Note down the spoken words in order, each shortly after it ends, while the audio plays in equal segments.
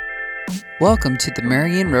Welcome to the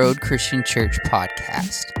Marion Road Christian Church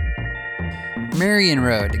podcast. Marion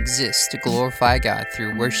Road exists to glorify God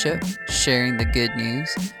through worship, sharing the good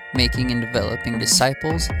news, making and developing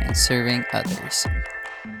disciples, and serving others.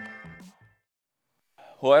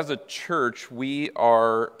 Well, as a church, we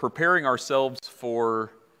are preparing ourselves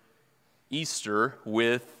for Easter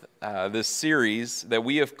with this series that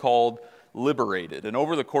we have called Liberated. And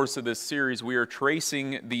over the course of this series, we are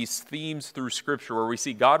tracing these themes through Scripture where we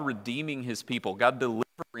see God redeeming His people, God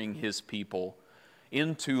delivering His people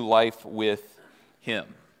into life with Him.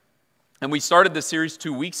 And we started this series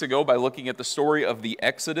 2 weeks ago by looking at the story of the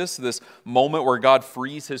Exodus, this moment where God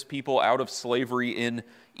frees His people out of slavery in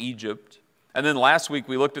Egypt. And then last week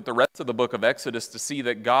we looked at the rest of the book of Exodus to see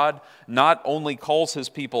that God not only calls His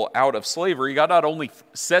people out of slavery, God not only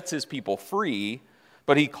sets His people free,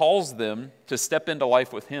 but He calls them to step into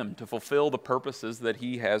life with Him, to fulfill the purposes that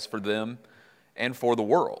He has for them and for the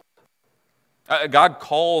world. God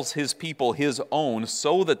calls His people His own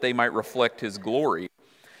so that they might reflect His glory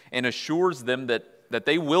and assures them that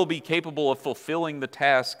they will be capable of fulfilling the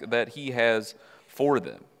task that He has for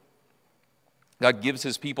them. God gives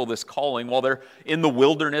His people this calling while they're in the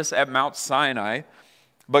wilderness at Mount Sinai.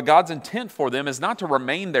 But God's intent for them is not to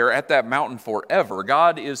remain there at that mountain forever.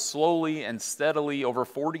 God is slowly and steadily over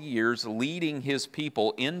 40 years leading His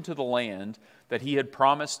people into the land that He had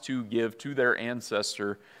promised to give to their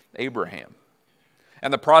ancestor Abraham.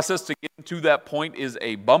 And the process to get to that point is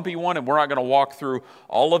a bumpy one, and we're not going to walk through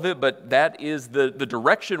all of it, but that is the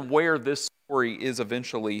direction where this story is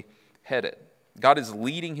eventually headed. God is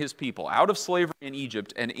leading His people out of slavery in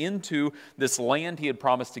Egypt and into this land He had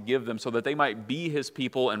promised to give them so that they might be His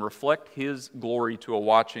people and reflect His glory to a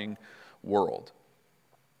watching world.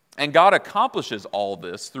 And God accomplishes all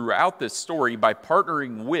this throughout this story by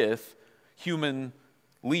partnering with human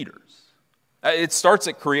leaders. It starts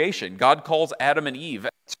at creation. God calls Adam and Eve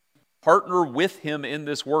to partner with Him in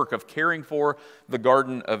this work of caring for the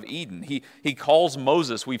Garden of Eden. He calls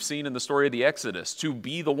Moses, we've seen in the story of the Exodus, to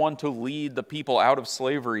be the one to lead the people out of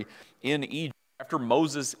slavery in Egypt. After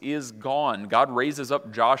Moses is gone, God raises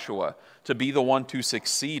up Joshua to be the one to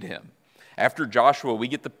succeed him. After Joshua, we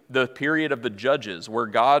get the period of the judges where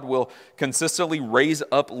God will consistently raise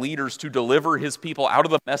up leaders to deliver His people out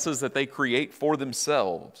of the messes that they create for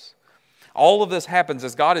themselves. All of this happens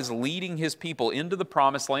as God is leading His people into the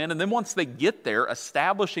promised land, and then once they get there,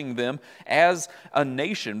 establishing them as a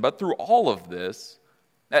nation. But through all of this,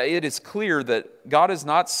 it is clear that God is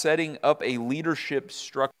not setting up a leadership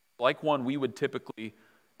structure like one we would typically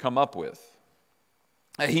come up with.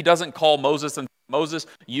 He doesn't call Moses and say, Moses,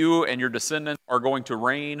 you and your descendants are going to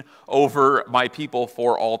reign over my people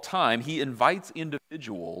for all time. He invites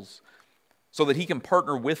individuals so that He can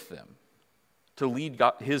partner with them to lead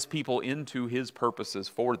His people into His purposes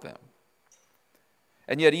for them.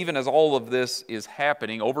 And yet, even as all of this is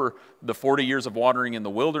happening, over the 40 years of wandering in the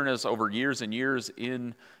wilderness, over years and years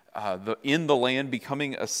in the land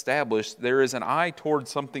becoming established, there is an eye towards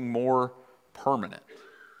something more permanent,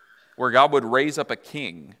 where God would raise up a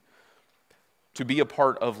king to be a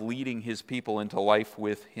part of leading His people into life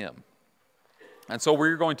with Him. And so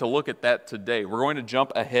we're going to look at that today. We're going to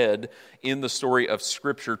jump ahead in the story of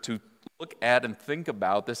Scripture to look at and think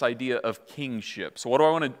about this idea of kingship. So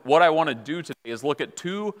what I want to do today is look at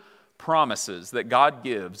two promises that God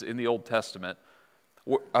gives in the Old Testament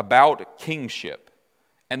about kingship,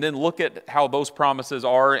 and then look at how those promises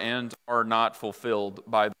are and are not fulfilled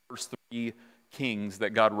by the first three kings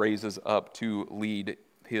that God raises up to lead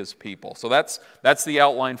His people. So that's the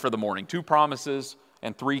outline for the morning. Two promises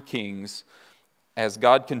and three kings as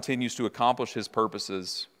God continues to accomplish His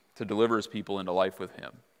purposes to deliver His people into life with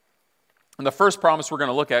Him. And the first promise we're going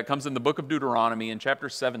to look at comes in the book of Deuteronomy in chapter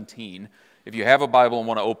 17. If you have a Bible and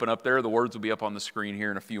want to open up there, the words will be up on the screen here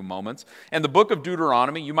in a few moments. And the book of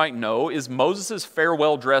Deuteronomy, you might know, is Moses'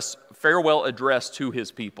 farewell address to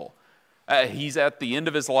his people. He's at the end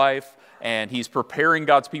of his life, and he's preparing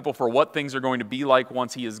God's people for what things are going to be like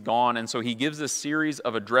once he is gone. And so he gives this series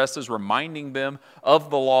of addresses reminding them of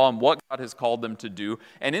the law and what God has called them to do.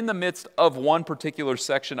 And in the midst of one particular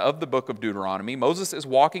section of the book of Deuteronomy, Moses is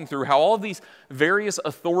walking through how all of these various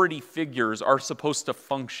authority figures are supposed to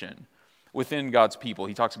function within God's people.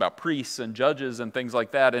 He talks about priests and judges and things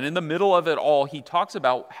like that. And in the middle of it all, he talks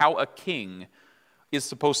about how a king is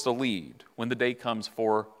supposed to lead when the day comes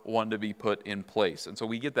for one to be put in place. And so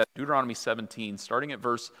we get that Deuteronomy 17, starting at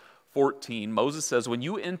verse 14. Moses says, "When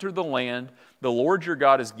you enter the land the Lord your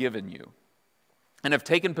God has given you, and have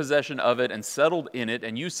taken possession of it and settled in it,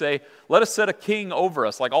 and you say, 'Let us set a king over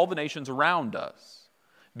us like all the nations around us,'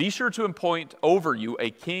 be sure to appoint over you a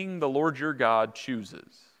king the Lord your God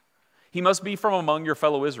chooses. He must be from among your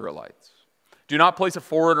fellow Israelites. Do not place a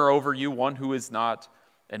foreigner over you, one who is not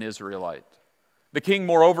an Israelite. The king,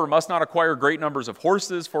 moreover, must not acquire great numbers of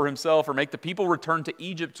horses for himself or make the people return to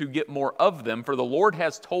Egypt to get more of them, for the Lord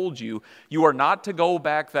has told you, you are not to go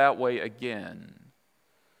back that way again.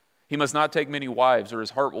 He must not take many wives, or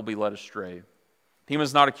his heart will be led astray. He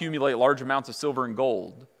must not accumulate large amounts of silver and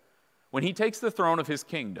gold. When he takes the throne of his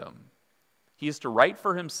kingdom, he is to write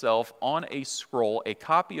for himself on a scroll a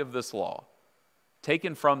copy of this law,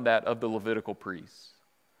 taken from that of the Levitical priests.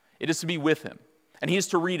 It is to be with him, and he is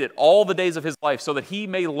to read it all the days of his life, so that he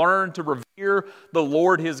may learn to revere the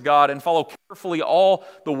Lord his God and follow carefully all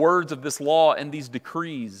the words of this law and these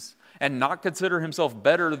decrees, and not consider himself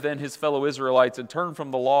better than his fellow Israelites and turn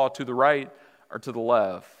from the law to the right or to the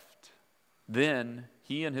left. Then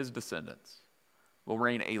he and his descendants will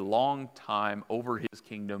reign a long time over his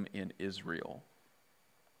kingdom in Israel.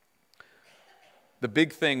 The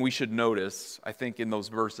big thing we should notice, I think, in those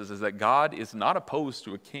verses is that God is not opposed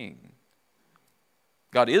to a king.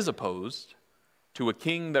 God is opposed to a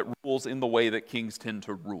king that rules in the way that kings tend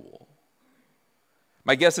to rule.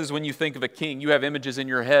 My guess is when you think of a king, you have images in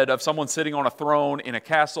your head of someone sitting on a throne in a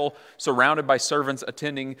castle, surrounded by servants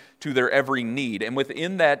attending to their every need. And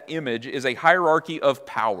within that image is a hierarchy of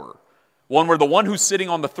power, one where the one who's sitting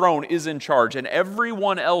on the throne is in charge, and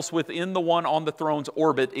everyone else within the one on the throne's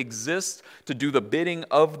orbit exists to do the bidding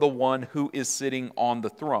of the one who is sitting on the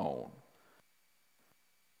throne.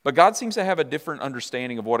 But God seems to have a different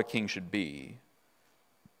understanding of what a king should be.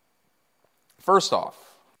 First off,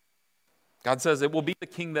 God says, it will be the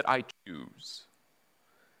king that I choose.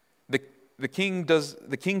 The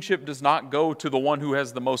kingship does not go to the one who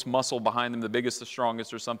has the most muscle behind them, the biggest, the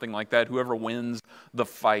strongest, or something like that, whoever wins the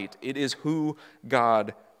fight. It is who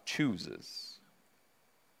God chooses.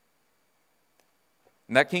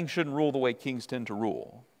 And that king shouldn't rule the way kings tend to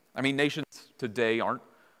rule. I mean, nations today aren't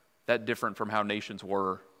that different from how nations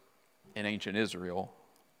were in ancient Israel.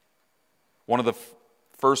 One of the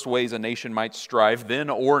first ways a nation might strive, then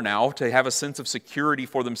or now, to have a sense of security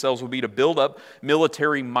for themselves would be to build up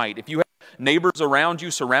military might. If you have neighbors around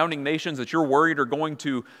you, surrounding nations that you're worried are going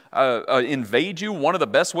to invade you, one of the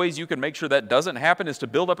best ways you can make sure that doesn't happen is to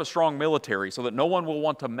build up a strong military so that no one will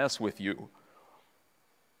want to mess with you.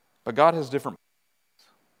 But God has different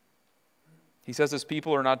plans. He says his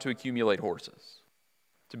people are not to accumulate horses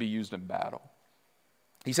to be used in battle.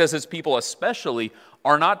 He says his people especially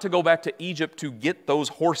are not to go back to Egypt to get those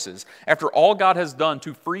horses. After all God has done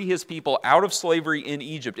to free his people out of slavery in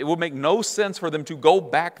Egypt, it would make no sense for them to go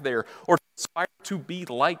back there or to aspire to be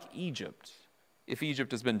like Egypt if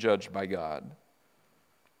Egypt has been judged by God.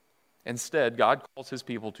 Instead, God calls his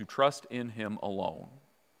people to trust in him alone.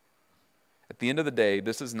 At the end of the day,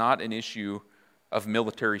 this is not an issue of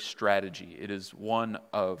military strategy. It is one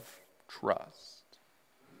of trust.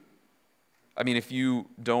 I mean, if you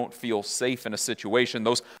don't feel safe in a situation,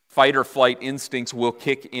 those fight or flight instincts will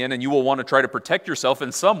kick in and you will want to try to protect yourself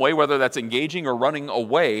in some way, whether that's engaging or running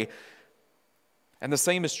away. And the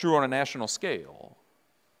same is true on a national scale.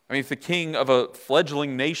 I mean, if the king of a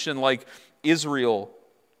fledgling nation like Israel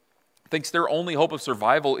thinks their only hope of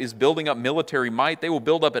survival is building up military might, they will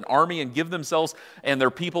build up an army and give themselves and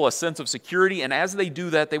their people a sense of security. And as they do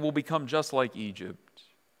that, they will become just like Egypt.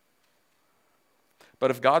 But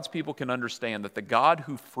if God's people can understand that the God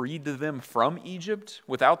who freed them from Egypt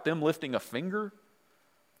without them lifting a finger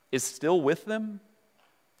is still with them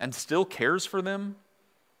and still cares for them,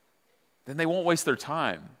 then they won't waste their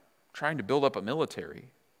time trying to build up a military.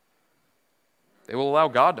 They will allow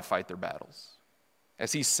God to fight their battles,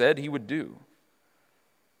 as he said he would do.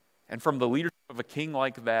 And from the leadership of a king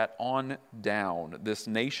like that on down, this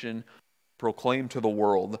nation proclaimed to the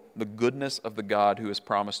world the goodness of the God who has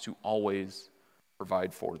promised to always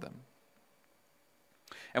provide for them.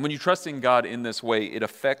 And when you trust in God in this way, it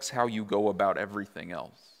affects how you go about everything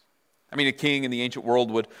else. I mean, a king in the ancient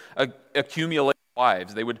world would accumulate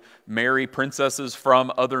wives. They would marry princesses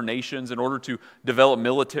from other nations in order to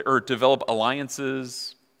develop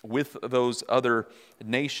alliances with those other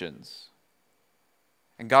nations.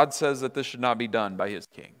 And God says that this should not be done by his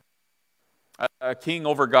king. A king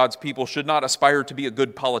over God's people should not aspire to be a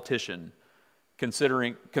good politician,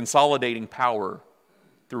 considering consolidating power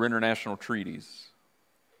through international treaties.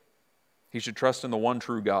 He should trust in the one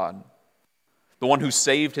true God, the one who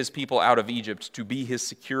saved his people out of Egypt to be his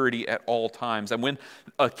security at all times. And when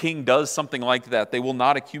a king does something like that, they will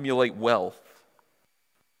not accumulate wealth.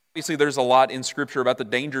 Obviously, there's a lot in Scripture about the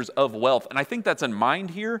dangers of wealth, and I think that's in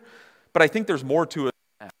mind here, but I think there's more to it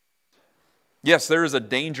than that. Yes, there is a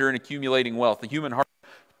danger in accumulating wealth. The human heart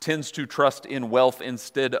tends to trust in wealth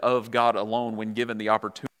instead of God alone when given the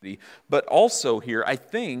opportunity. But also here, I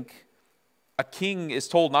think a king is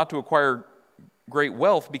told not to acquire great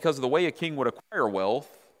wealth because the way a king would acquire wealth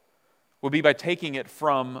would be by taking it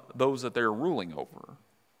from those that they're ruling over.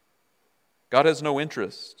 God has no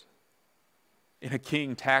interest in a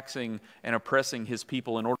king taxing and oppressing his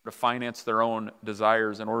people in order to finance their own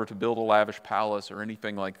desires, in order to build a lavish palace or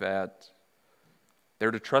anything like that.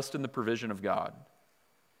 They're to trust in the provision of God,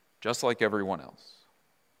 just like everyone else.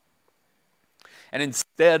 And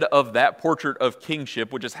instead of that portrait of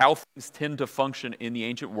kingship, which is how things tend to function in the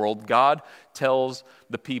ancient world, God tells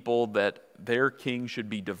the people that their king should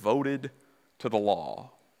be devoted to the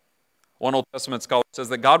law. One Old Testament scholar says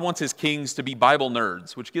that God wants his kings to be Bible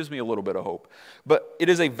nerds, which gives me a little bit of hope. But it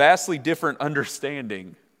is a vastly different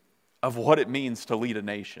understanding of what it means to lead a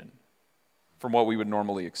nation from what we would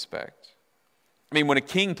normally expect. I mean, when a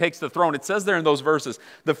king takes the throne, it says there in those verses,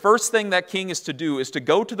 the first thing that king is to do is to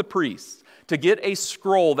go to the priests, to get a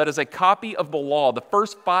scroll that is a copy of the law, the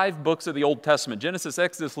first 5 books of the Old Testament, Genesis,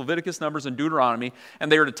 Exodus, Leviticus, Numbers, and Deuteronomy,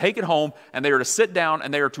 and they are to take it home, and they are to sit down,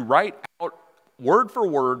 and they are to write out word for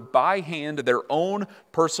word, by hand, their own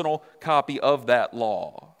personal copy of that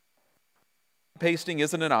law. Pasting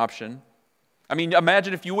isn't an option. I mean,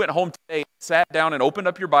 imagine if you went home today, sat down and opened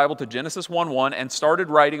up your Bible to Genesis 1:1 and started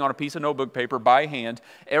writing on a piece of notebook paper by hand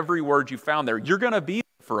every word you found there. You're going to be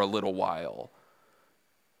there for a little while.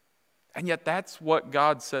 And yet that's what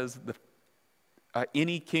God says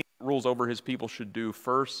any king that rules over his people should do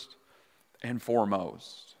first and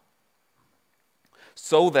foremost.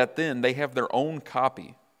 So that then they have their own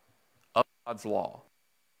copy of God's law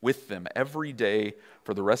with them every day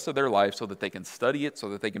for the rest of their life, so that they can study it, so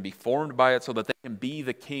that they can be formed by it, so that they can be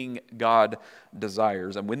the king God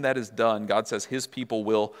desires. And when that is done, God says his people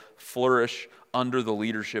will flourish under the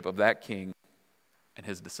leadership of that king and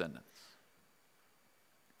his descendants.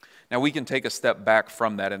 Now we can take a step back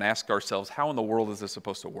from that and ask ourselves, how in the world is this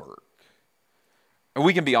supposed to work? And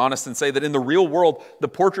we can be honest and say that in the real world, the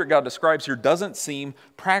portrait God describes here doesn't seem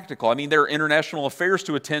practical. I mean, there are international affairs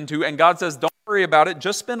to attend to, and God says, don't worry about it,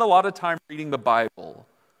 just spend a lot of time reading the Bible.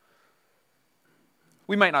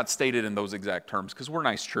 We might not state it in those exact terms because we're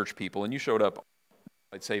nice church people, and you showed up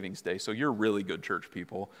on Savings Day, so you're really good church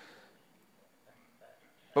people.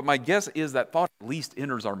 But my guess is that thought at least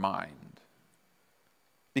enters our mind.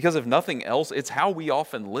 Because if nothing else, it's how we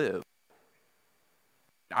often live.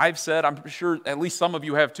 I've said, I'm sure at least some of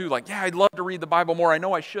you have too, like, yeah, I'd love to read the Bible more. I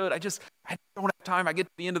know I should. I don't have time. I get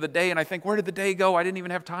to the end of the day and I think, where did the day go? I didn't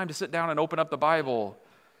even have time to sit down and open up the Bible.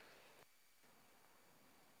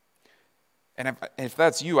 And if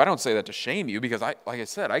that's you, I don't say that to shame you, because like I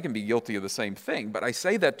said, I can be guilty of the same thing. But I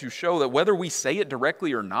say that to show that whether we say it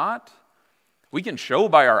directly or not, we can show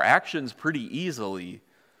by our actions pretty easily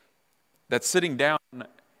that sitting down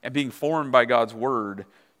and being formed by God's Word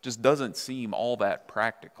just doesn't seem all that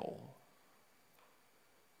practical.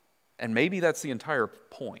 And maybe that's the entire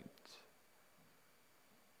point.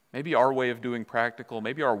 Maybe our way of doing practical,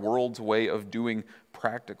 maybe our world's way of doing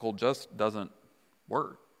practical just doesn't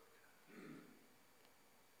work.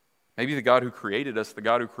 Maybe the God who created us, the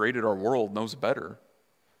God who created our world, knows better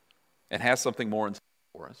and has something more in store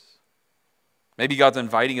for us. Maybe God's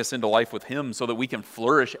inviting us into life with Him so that we can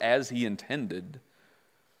flourish as He intended.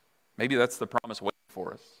 Maybe that's the promise waiting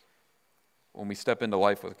for us when we step into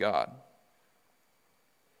life with God.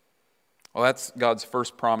 Well, that's God's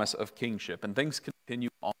first promise of kingship, and things continue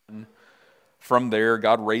on from there.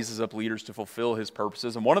 God raises up leaders to fulfill His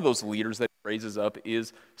purposes, and one of those leaders that He raises up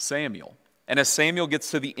is Samuel. And as Samuel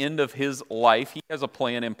gets to the end of his life, he has a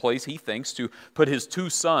plan in place, he thinks, to put his 2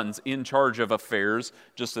 sons in charge of affairs,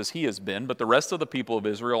 just as he has been. But the rest of the people of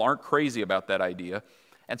Israel aren't crazy about that idea.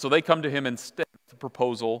 And so they come to him instead with a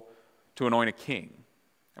proposal to anoint a king.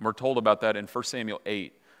 And we're told about that in 1 Samuel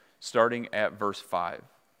 8, starting at verse 5.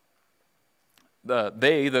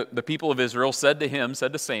 The people of Israel said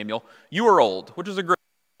to Samuel, "You are old," which is a great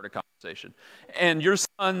part of conversation, "and your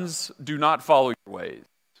sons do not follow your ways.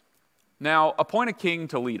 Now, appoint a king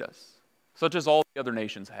to lead us, such as all the other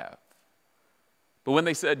nations have." But when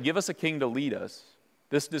they said, "Give us a king to lead us,"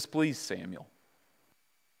 this displeased Samuel,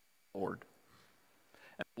 Lord.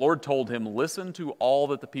 And the Lord told him, "Listen to all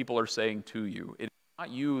that the people are saying to you. It is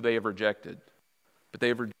not you they have rejected, but they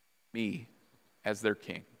have rejected me as their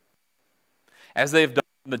king. As they have done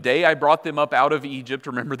from the day I brought them up out of Egypt,"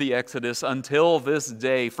 remember the Exodus, "until this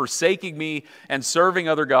day, forsaking me and serving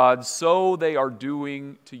other gods, so they are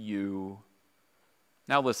doing to you.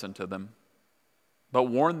 Now listen to them, but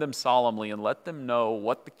warn them solemnly and let them know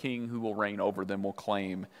what the king who will reign over them will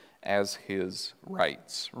claim as his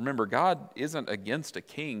rights." Remember, God isn't against a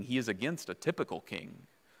king. He is against a typical king.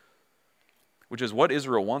 which is what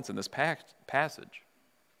Israel wants in this passage.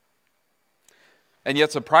 And yet,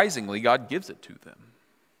 surprisingly, God gives it to them.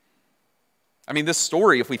 I mean, this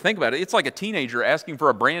story, if we think about it, it's like a teenager asking for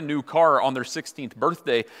a brand new car on their 16th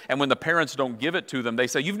birthday, and when the parents don't give it to them, they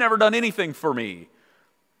say, "You've never done anything for me."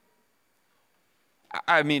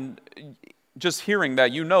 I mean, just hearing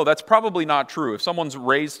that, that's probably not true. If someone's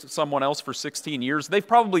raised someone else for 16 years, they've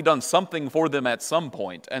probably done something for them at some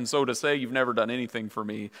point. And so to say you've never done anything for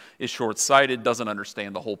me is short-sighted, doesn't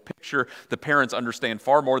understand the whole picture. The parents understand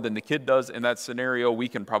far more than the kid does in that scenario, we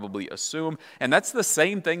can probably assume. And that's the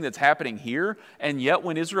same thing that's happening here. And yet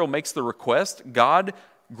when Israel makes the request, God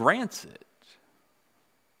grants it.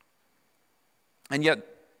 And yet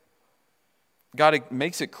God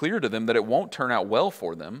makes it clear to them that it won't turn out well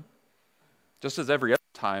for them. Just as every other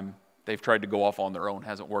time they've tried to go off on their own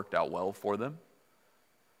hasn't worked out well for them.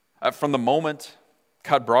 From the moment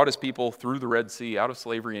God brought his people through the Red Sea, out of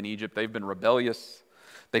slavery in Egypt, they've been rebellious.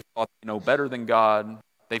 They thought they know better than God.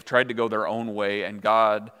 They've tried to go their own way, and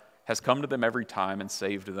God has come to them every time and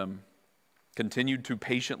saved them, continued to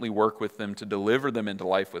patiently work with them to deliver them into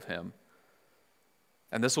life with him.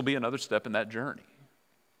 And this will be another step in that journey.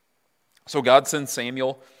 So God sends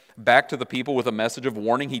Samuel back to the people with a message of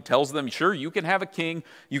warning. He tells them, sure, you can have a king,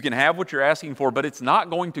 you can have what you're asking for, but it's not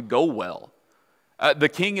going to go well. The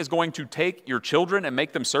king is going to take your children and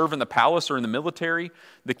make them serve in the palace or in the military.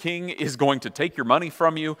 The king is going to take your money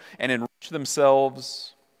from you and enrich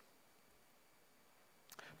themselves.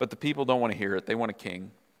 But the people don't want to hear it. They want a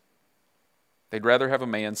king. They'd rather have a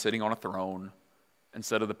man sitting on a throne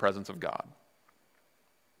instead of the presence of God.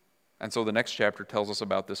 And so the next chapter tells us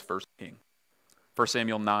about this first king. 1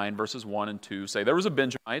 Samuel 9, verses 1 and 2 say, "There was a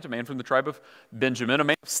Benjamite, a man from the tribe of Benjamin, a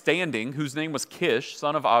man of standing, whose name was Kish,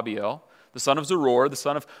 son of Abiel, the son of Zeror, the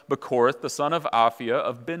son of Bechorath, the son of Aphiah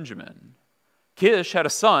of Benjamin. Kish had a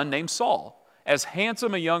son named Saul, as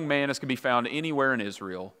handsome a young man as could be found anywhere in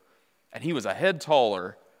Israel, and he was a head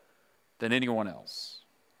taller than anyone else."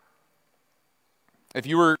 If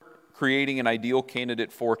you were creating an ideal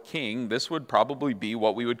candidate for king, this would probably be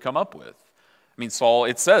what we would come up with. I mean, Saul,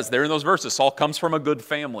 it says there in those verses, Saul comes from a good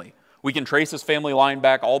family. We can trace his family line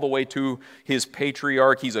back all the way to his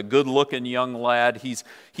patriarch. He's a good-looking young lad. He's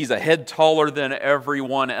a head taller than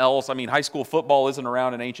everyone else. I mean, high school football isn't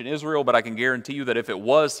around in ancient Israel, but I can guarantee you that if it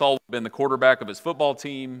was, Saul would have been the quarterback of his football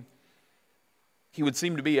team. He would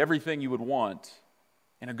seem to be everything you would want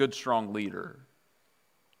in a good, strong leader.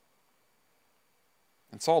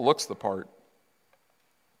 And Saul looks the part,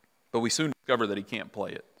 but we soon discover that he can't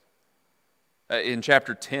play it. In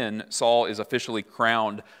chapter 10, Saul is officially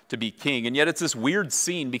crowned to be king, and yet it's this weird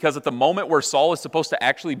scene because at the moment where Saul is supposed to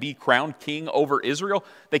actually be crowned king over Israel,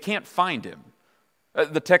 they can't find him.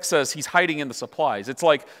 The text says he's hiding in the supplies. It's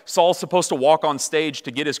like Saul's supposed to walk on stage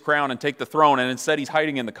to get his crown and take the throne, and instead he's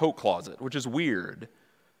hiding in the coat closet, which is weird.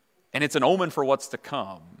 And it's an omen for what's to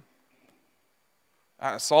come.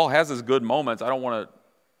 Saul has his good moments. I don't want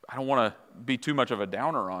to be too much of a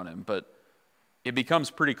downer on him, but it becomes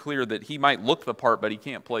pretty clear that he might look the part, but he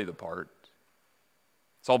can't play the part.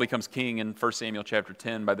 Saul becomes king in 1 Samuel chapter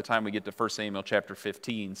 10. By the time we get to 1 Samuel chapter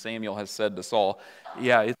 15, Samuel has said to Saul,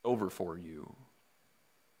 "Yeah, it's over for you.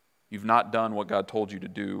 You've not done what God told you to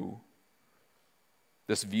do."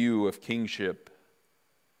 This view of kingship,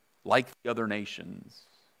 like the other nations,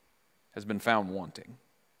 has been found wanting.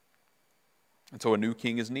 And so a new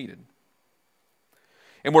king is needed.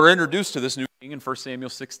 And we're introduced to this new king in 1 Samuel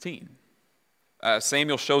 16.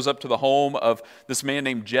 Samuel shows up to the home of this man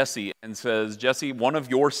named Jesse and says, "Jesse, one of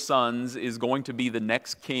your sons is going to be the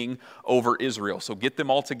next king over Israel. So get them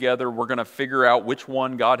all together. We're going to figure out which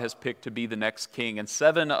one God has picked to be the next king." And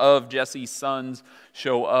 7 of Jesse's sons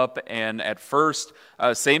show up. And at first,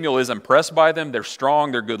 Samuel is impressed by them. They're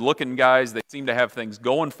strong. They're good-looking guys. They seem to have things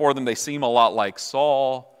going for them. They seem a lot like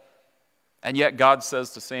Saul. And yet God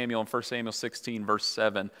says to Samuel in 1 Samuel 16, verse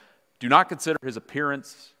 7, "Do not consider his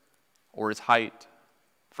appearance or his height,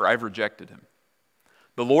 for I've rejected him."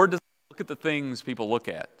 The Lord doesn't look at the things people look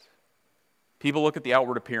at. People look at the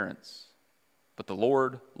outward appearance, but the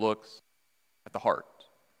Lord looks at the heart.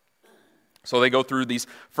 So they go through these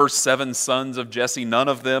first 7 sons of Jesse. None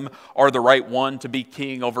of them are the right one to be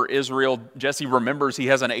king over Israel. Jesse remembers he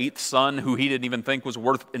has an 8th son who he didn't even think was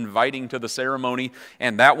worth inviting to the ceremony,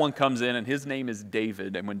 and that one comes in, and his name is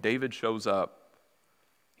David. And when David shows up,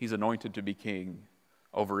 he's anointed to be king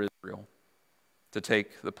over Israel, to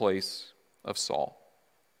take the place of Saul.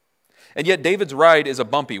 And yet David's ride is a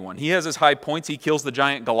bumpy one. He has his high points. He kills the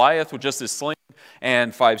giant Goliath with just his sling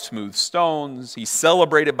and 5 smooth stones. He's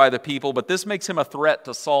celebrated by the people, but this makes him a threat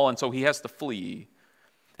to Saul, and so he has to flee.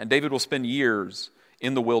 And David will spend years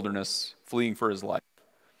in the wilderness fleeing for his life.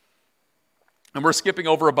 And we're skipping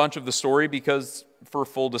over a bunch of the story because, for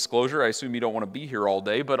full disclosure, I assume you don't want to be here all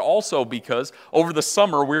day, but also because over the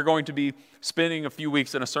summer we're going to be spending a few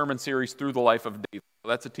weeks in a sermon series through the life of David. So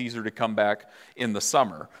that's a teaser to come back in the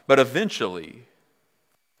summer. But eventually,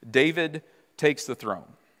 David takes the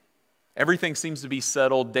throne. Everything seems to be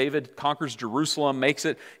settled. David conquers Jerusalem, makes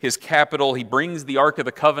it his capital. He brings the Ark of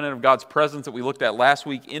the Covenant of God's presence that we looked at last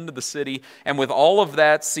week into the city. And with all of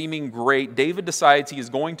that seeming great, David decides he is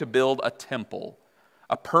going to build a temple,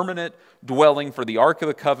 a permanent dwelling for the Ark of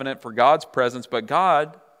the Covenant, for God's presence. But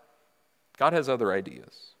God has other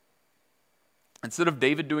ideas. Instead of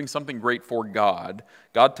David doing something great for God,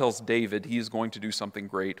 God tells David he is going to do something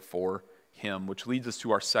great for him, which leads us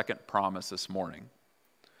to our second promise this morning.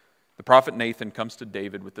 The prophet Nathan comes to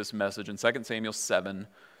David with this message in 2 Samuel 7,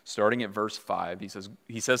 starting at verse 5.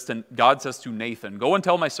 God says to Nathan, "Go and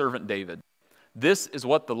tell my servant David, this is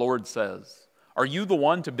what the Lord says. Are you the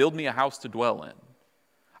one to build me a house to dwell in?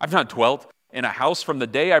 I've not dwelt in a house from the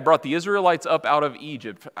day I brought the Israelites up out of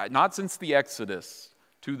Egypt, not since the Exodus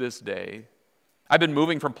to this day. I've been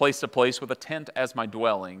moving from place to place with a tent as my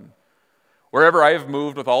dwelling. Wherever I have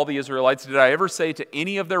moved with all the Israelites, did I ever say to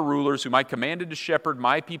any of their rulers whom I commanded to shepherd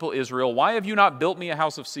my people Israel, why have you not built me a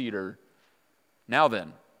house of cedar? Now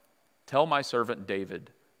then, tell my servant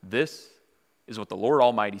David, this is what the Lord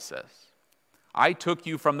Almighty says. I took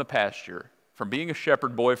you from the pasture, from being a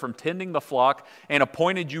shepherd boy, from tending the flock, and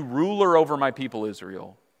appointed you ruler over my people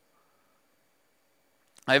Israel.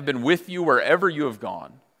 I have been with you wherever you have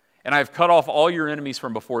gone, and I have cut off all your enemies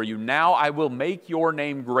from before you. Now I will make your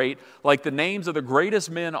name great, like the names of the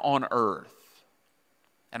greatest men on earth.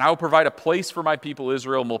 And I will provide a place for my people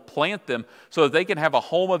Israel, and will plant them so that they can have a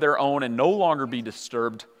home of their own and no longer be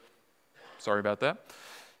disturbed." Sorry about that.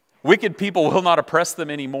 "Wicked people will not oppress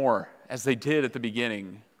them anymore, as they did at the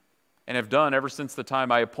beginning, and have done ever since the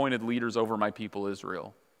time I appointed leaders over my people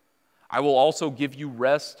Israel. I will also give you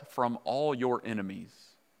rest from all your enemies.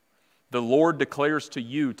 The Lord declares to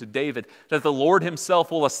you, to David, that the Lord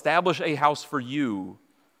himself will establish a house for you.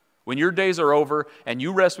 When your days are over and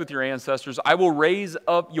you rest with your ancestors, I will raise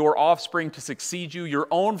up your offspring to succeed you, your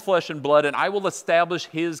own flesh and blood, and I will establish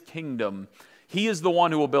his kingdom. He is the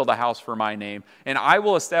one who will build a house for my name, and I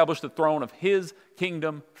will establish the throne of his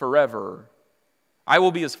kingdom forever. I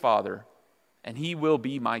will be his father, and he will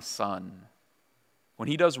be my son. When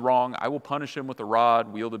he does wrong, I will punish him with a rod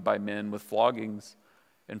wielded by men, with floggings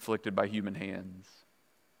inflicted by human hands.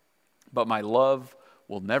 But my love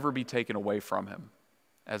will never be taken away from him,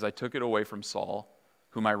 as I took it away from Saul,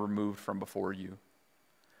 whom I removed from before you.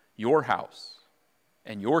 Your house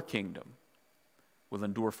and your kingdom will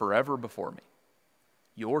endure forever before me.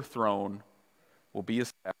 Your throne will be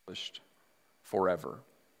established forever."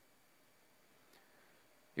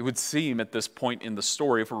 It would seem at this point in the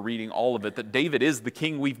story, if we're reading all of it, that David is the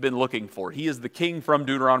king we've been looking for. He is the king from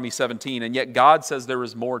Deuteronomy 17, and yet God says there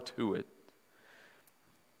is more to it.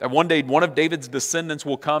 That one day one of David's descendants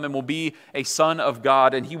will come and will be a son of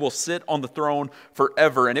God, and he will sit on the throne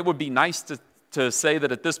forever. And it would be nice to say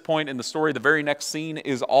that at this point in the story, the very next scene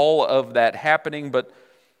is all of that happening, but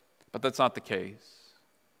that's not the case.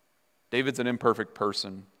 David's an imperfect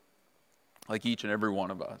person, like each and every one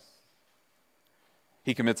of us.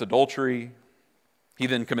 He commits adultery. He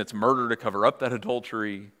then commits murder to cover up that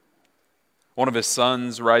adultery. One of his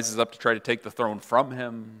sons rises up to try to take the throne from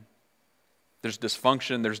him. There's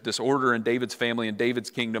dysfunction, there's disorder in David's family and David's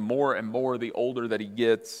kingdom more and more the older that he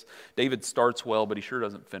gets. David starts well, but he sure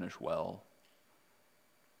doesn't finish well.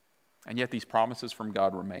 And yet these promises from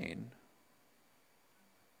God remain.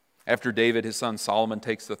 After David, his son Solomon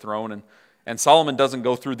takes the throne, and Solomon doesn't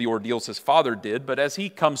go through the ordeals his father did, but as he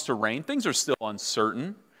comes to reign, things are still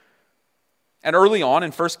uncertain. And early on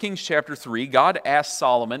in 1 Kings chapter 3, God asks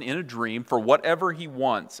Solomon in a dream for whatever he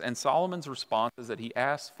wants, and Solomon's response is that he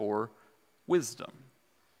asks for wisdom.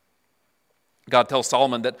 God tells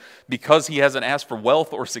Solomon that because he hasn't asked for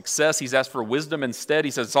wealth or success, he's asked for wisdom instead.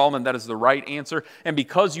 He says, "Solomon, that is the right answer. And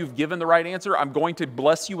because you've given the right answer, I'm going to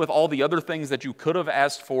bless you with all the other things that you could have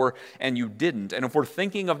asked for and you didn't." And if we're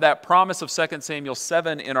thinking of that promise of 2 Samuel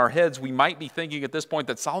 7 in our heads, we might be thinking at this point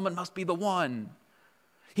that Solomon must be the one.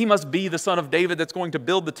 He must be the son of David that's going to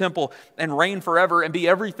build the temple and reign forever and be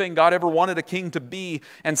everything God ever wanted a king to be.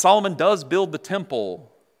 And Solomon does build the temple.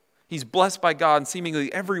 He's blessed by God in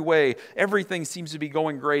seemingly every way. Everything seems to be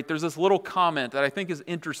going great. There's this little comment that I think is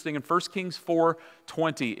interesting in 1 Kings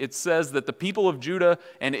 4:20. It says that the people of Judah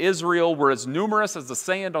and Israel were as numerous as the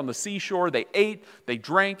sand on the seashore. They ate, they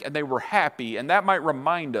drank, and they were happy. And that might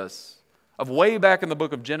remind us of way back in the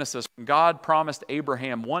book of Genesis, when God promised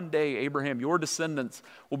Abraham, one day, Abraham, your descendants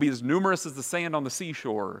will be as numerous as the sand on the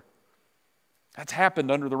seashore. That's happened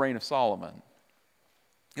under the reign of Solomon.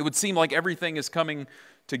 It would seem like everything is coming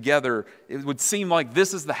together. It would seem like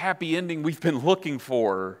this is the happy ending we've been looking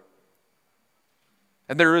for.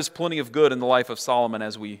 And there is plenty of good in the life of Solomon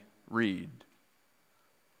as we read.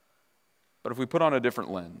 But if we put on a different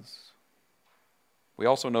lens, we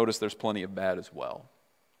also notice there's plenty of bad as well.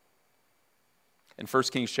 In 1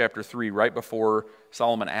 Kings chapter 3, right before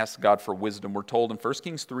Solomon asked God for wisdom, we're told in 1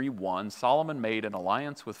 Kings 3:1, Solomon made an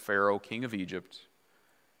alliance with Pharaoh, king of Egypt,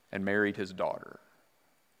 and married his daughter.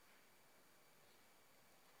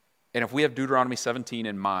 And if we have Deuteronomy 17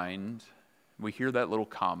 in mind, we hear that little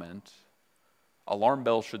comment, alarm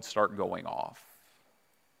bells should start going off.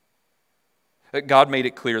 God made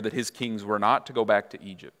it clear that his kings were not to go back to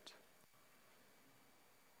Egypt.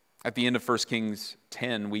 At the end of 1 Kings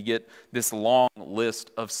 10, we get this long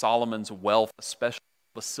list of Solomon's wealth, especially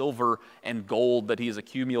the silver and gold that he has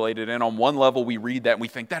accumulated. And on one level, we read that and we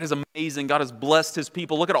think, that is amazing. God has blessed his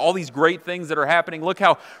people. Look at all these great things that are happening. Look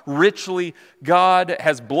how richly God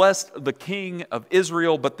has blessed the king of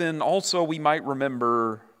Israel. But then also we might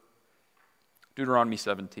remember Deuteronomy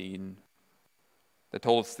 17 that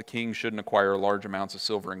told us the king shouldn't acquire large amounts of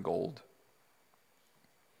silver and gold.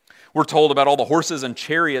 We're told about all the horses and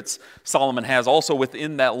chariots Solomon has also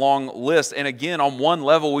within that long list. And again, on one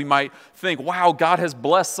level, we might think, wow, God has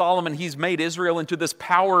blessed Solomon. He's made Israel into this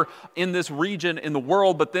power in this region in the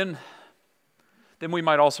world. But then we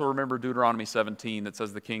might also remember Deuteronomy 17 that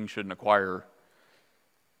says the king shouldn't acquire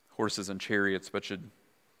horses and chariots, but should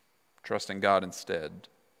trust in God instead.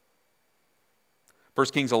 1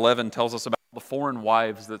 Kings 11 tells us about the foreign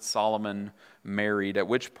wives that Solomon married, at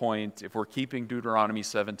which point, if we're keeping Deuteronomy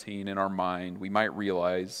 17 in our mind, we might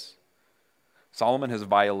realize Solomon has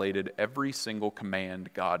violated every single command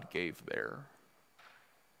God gave there.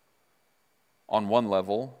 On one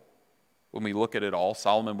level, when we look at it all,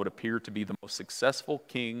 Solomon would appear to be the most successful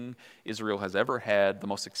king Israel has ever had, the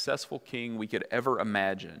most successful king we could ever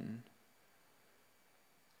imagine.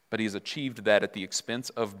 But he has achieved that at the expense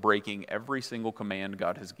of breaking every single command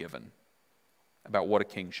God has given about what a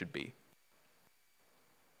king should be.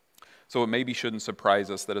 So it maybe shouldn't surprise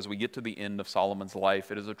us that as we get to the end of Solomon's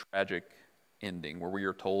life, it is a tragic ending where we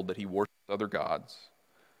are told that he worships other gods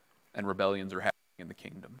and rebellions are happening in the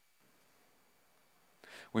kingdom.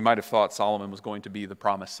 We might have thought Solomon was going to be the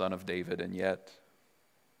promised son of David, and yet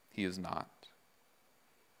he is not.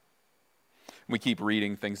 We keep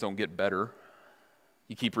reading, things don't get better.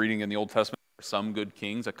 You keep reading in the Old Testament, there are some good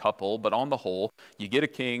kings, a couple, but on the whole, you get a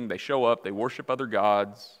king, they show up, they worship other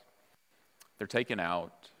gods, they're taken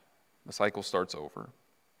out, the cycle starts over.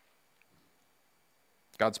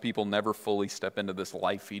 God's people never fully step into this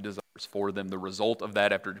life he desires for them. The result of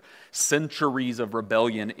that, after centuries of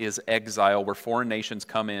rebellion, is exile, where foreign nations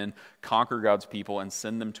come in, conquer God's people, and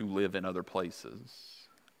send them to live in other places.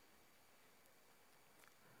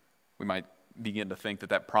 We might begin to think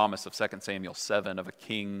that promise of 2 Samuel 7 of a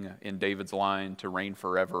king in David's line to reign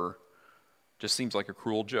forever just seems like a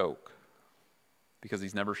cruel joke because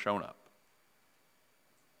he's never shown up.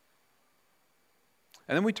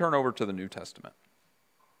 And then we turn over to the New Testament.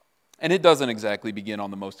 And it doesn't exactly begin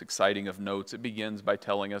on the most exciting of notes. It begins by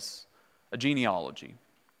telling us a genealogy,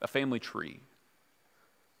 a family tree.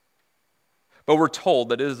 But we're told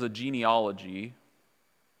that it is a genealogy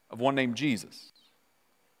of one named Jesus,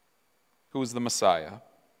 who was the Messiah,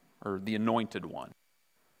 or the anointed one.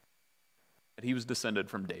 That he was descended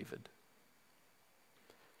from David.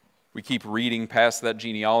 We keep reading past that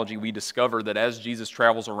genealogy, we discover that as Jesus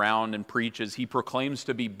travels around and preaches, he proclaims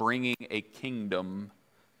to be bringing a kingdom.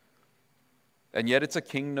 And yet it's a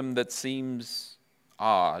kingdom that seems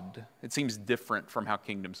odd. It seems different from how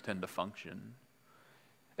kingdoms tend to function.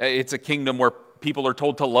 It's a kingdom where people are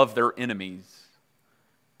told to love their enemies.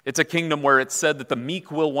 It's a kingdom where it's said that the meek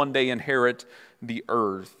will one day inherit the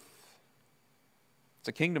earth. It's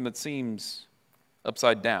a kingdom that seems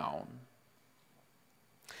upside down.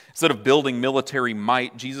 Instead of building military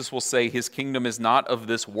might, Jesus will say his kingdom is not of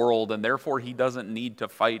this world, and therefore he doesn't need to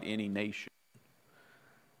fight any nation.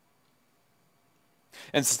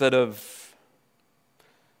 Instead of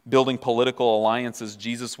building political alliances,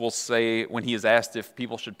 Jesus will say, when he is asked if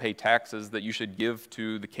people should pay taxes, that you should give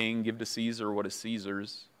to the king, give to Caesar what is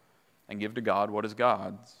Caesar's, and give to God what is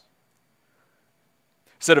God's.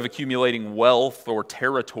 Instead of accumulating wealth or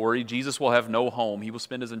territory, Jesus will have no home. He will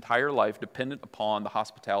spend his entire life dependent upon the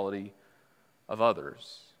hospitality of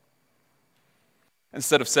others.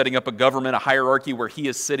 Instead of setting up a government, a hierarchy where he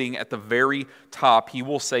is sitting at the very top, he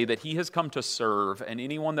will say that he has come to serve, and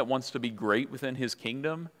anyone that wants to be great within his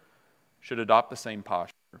kingdom should adopt the same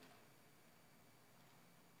posture.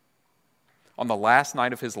 On the last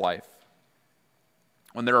night of his life,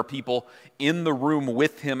 when there are people in the room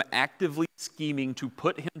with him actively scheming to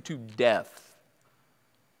put him to death,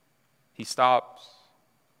 he stops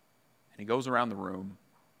and he goes around the room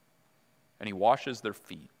and he washes their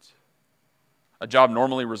feet. A job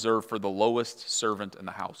normally reserved for the lowest servant in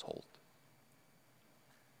the household.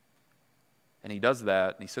 And he does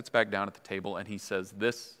that, and he sits back down at the table, and he says,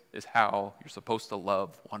 "This is how you're supposed to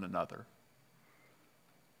love one another."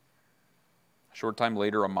 A short time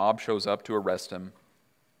later, a mob shows up to arrest him,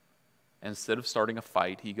 and instead of starting a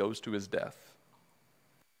fight, he goes to his death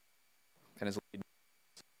and is laid.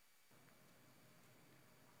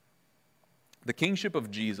 The kingship of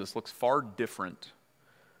Jesus looks far different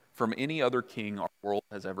from any other king our world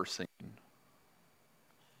has ever seen.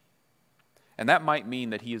 And that might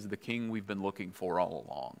mean that he is the king we've been looking for all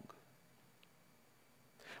along.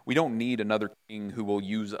 We don't need another king who will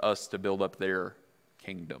use us to build up their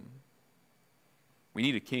kingdom. We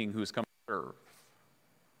need a king who has come to serve.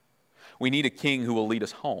 We need a king who will lead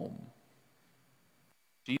us home.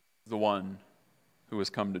 Jesus is the one who has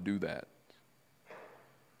come to do that.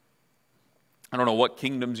 I don't know what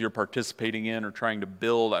kingdoms you're participating in or trying to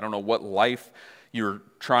build. I don't know what life you're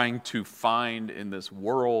trying to find in this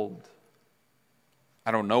world.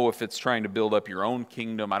 I don't know if it's trying to build up your own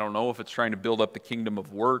kingdom. I don't know if it's trying to build up the kingdom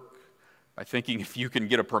of work by thinking if you can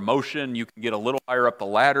get a promotion, you can get a little higher up the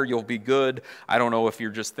ladder, you'll be good. I don't know if you're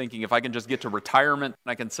just thinking if I can just get to retirement,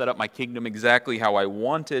 I can set up my kingdom exactly how I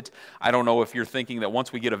want it. I don't know if you're thinking that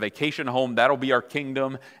once we get a vacation home, that'll be our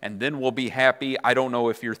kingdom, and then we'll be happy. I don't know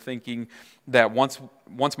if you're thinking that once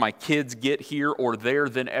my kids get here or there,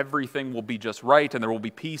 then everything will be just right and there will be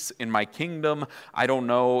peace in my kingdom. I don't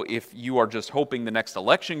know if you are just hoping the next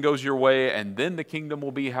election goes your way and then the kingdom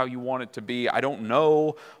will be how you want it to be. I don't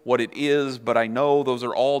know what it is, but I know those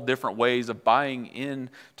are all different ways of buying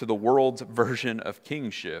into the world's version of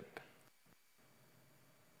kingship.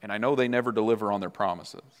 And I know they never deliver on their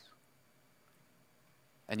promises.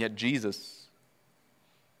 And yet Jesus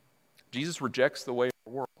rejects the way of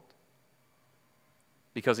the world,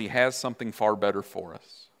 because he has something far better for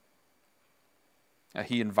us.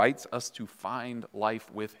 He invites us to find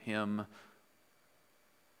life with him.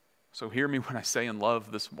 So hear me when I say in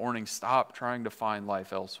love this morning, stop trying to find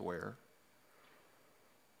life elsewhere.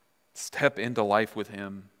 Step into life with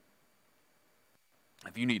him.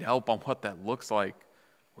 If you need help on what that looks like,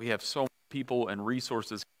 we have so many people and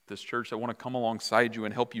resources this church that want to come alongside you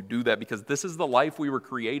and help you do that, because this is the life we were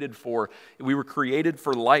created for. We were created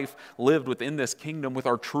for life lived within this kingdom with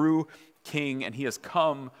our true King, and he has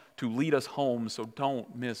come to lead us home, so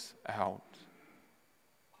don't miss out.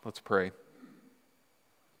 Let's pray.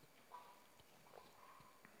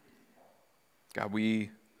 God,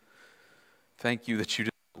 we thank you that you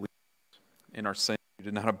did not leave us in our sin. You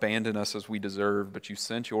did not abandon us as we deserve, but you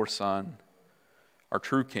sent your Son, our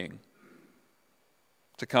true King,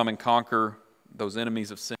 to come and conquer those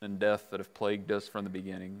enemies of sin and death that have plagued us from the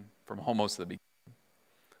beginning, from almost the beginning,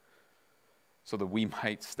 so that we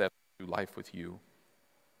might step into life with you.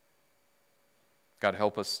 God,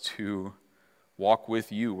 help us to walk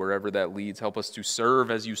with you wherever that leads. Help us to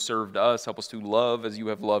serve as you served us. Help us to love as you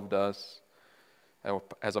have loved us,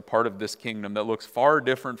 as a part of this kingdom that looks far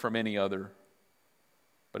different from any other,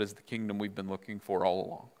 but is the kingdom we've been looking for all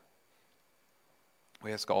along.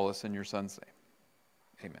 We ask all this in your Son's name.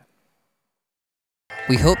 Amen.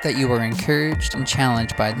 We hope that you were encouraged and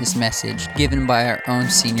challenged by this message given by our own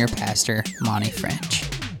senior pastor, Monty French.